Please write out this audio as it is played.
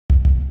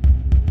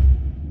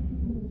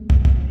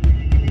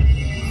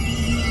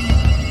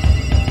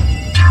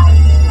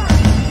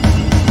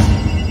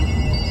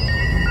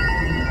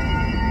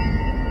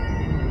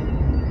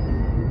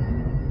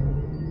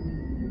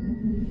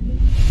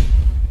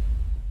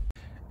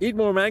eat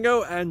more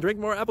mango and drink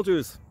more apple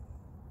juice.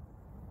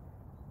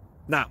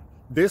 Now,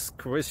 this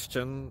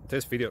video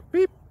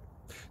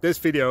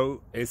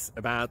is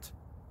about...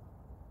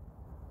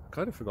 I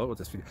kind of forgot what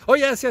this video... Oh,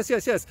 yes.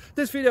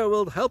 This video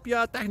will help you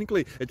out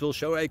technically. It will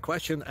show a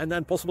question and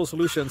then possible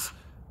solutions.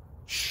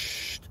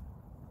 Shh.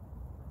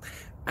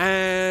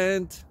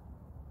 And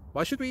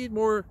why should we eat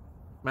more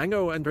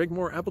mango and drink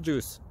more apple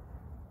juice?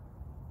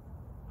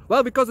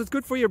 Well, because it's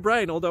good for your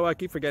brain, although I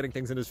keep forgetting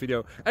things in this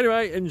video.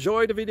 Anyway,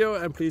 enjoy the video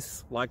and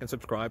please like and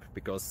subscribe,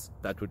 because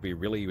that would be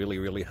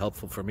really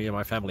helpful for me and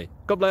my family.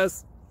 God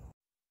bless!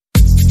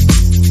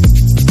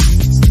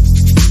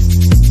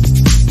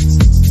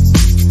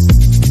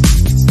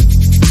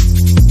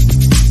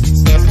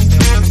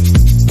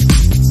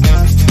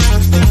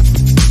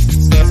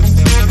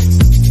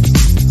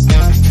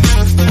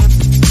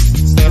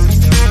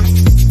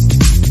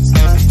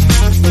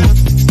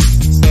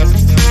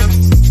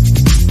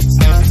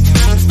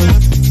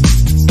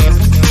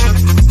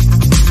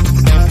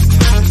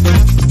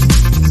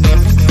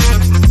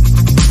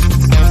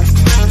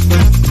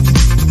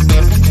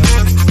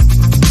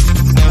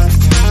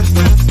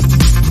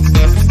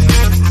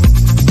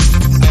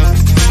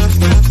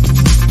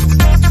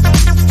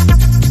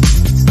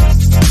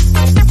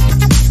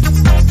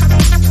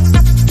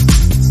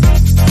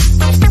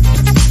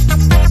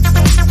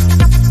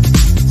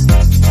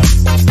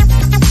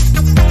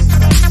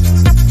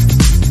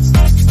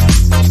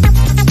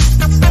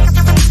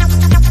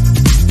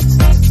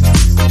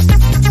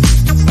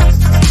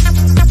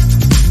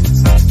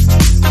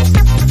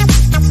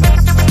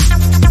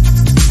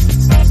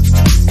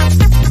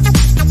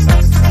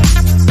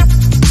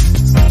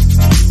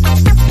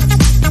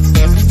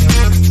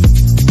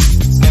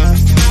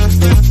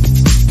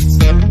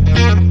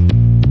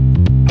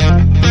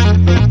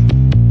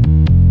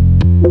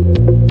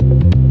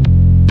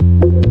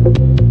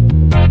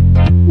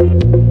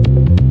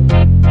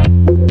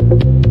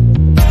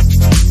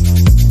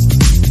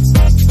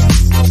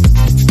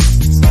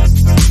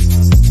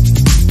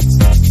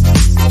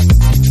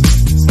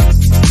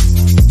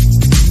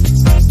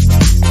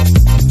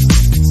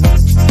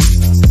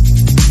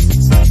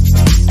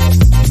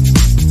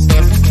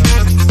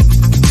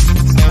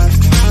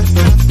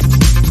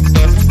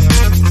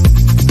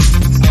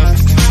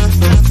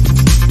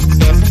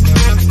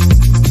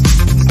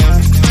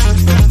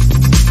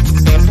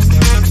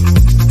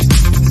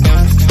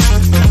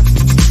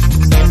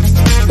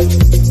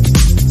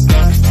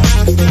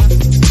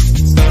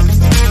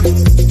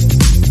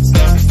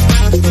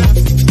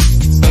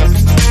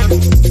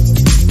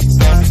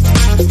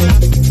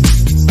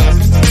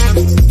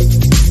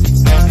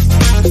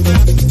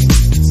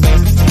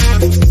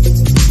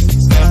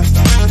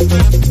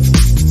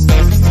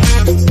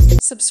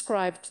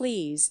 Subscribe,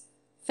 please.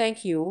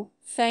 Thank you.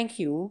 Thank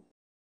you.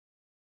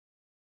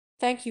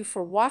 Thank you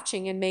for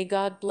watching, and may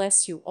God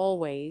bless you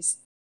always.